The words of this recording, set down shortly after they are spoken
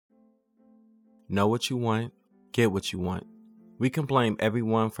Know what you want, get what you want. We can blame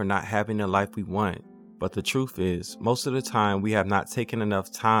everyone for not having the life we want, but the truth is, most of the time we have not taken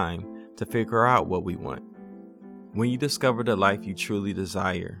enough time to figure out what we want. When you discover the life you truly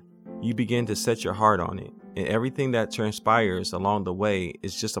desire, you begin to set your heart on it, and everything that transpires along the way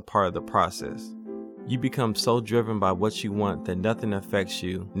is just a part of the process. You become so driven by what you want that nothing affects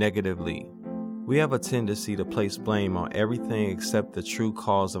you negatively. We have a tendency to place blame on everything except the true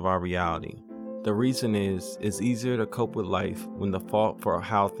cause of our reality. The reason is, it's easier to cope with life when the fault for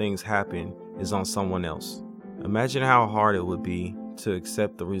how things happen is on someone else. Imagine how hard it would be to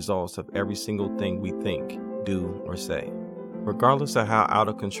accept the results of every single thing we think, do, or say. Regardless of how out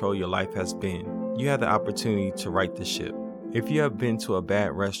of control your life has been, you have the opportunity to right the ship. If you have been to a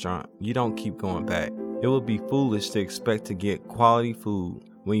bad restaurant, you don't keep going back. It would be foolish to expect to get quality food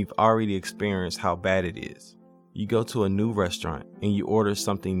when you've already experienced how bad it is. You go to a new restaurant and you order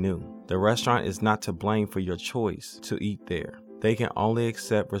something new. The restaurant is not to blame for your choice to eat there. They can only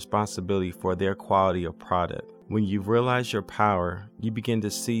accept responsibility for their quality of product. When you realize your power, you begin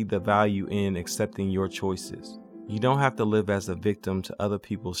to see the value in accepting your choices. You don't have to live as a victim to other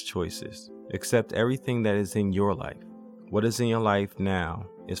people's choices. Accept everything that is in your life. What is in your life now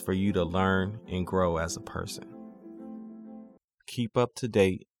is for you to learn and grow as a person. Keep up to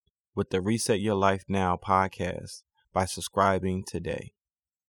date with the Reset Your Life Now podcast by subscribing today.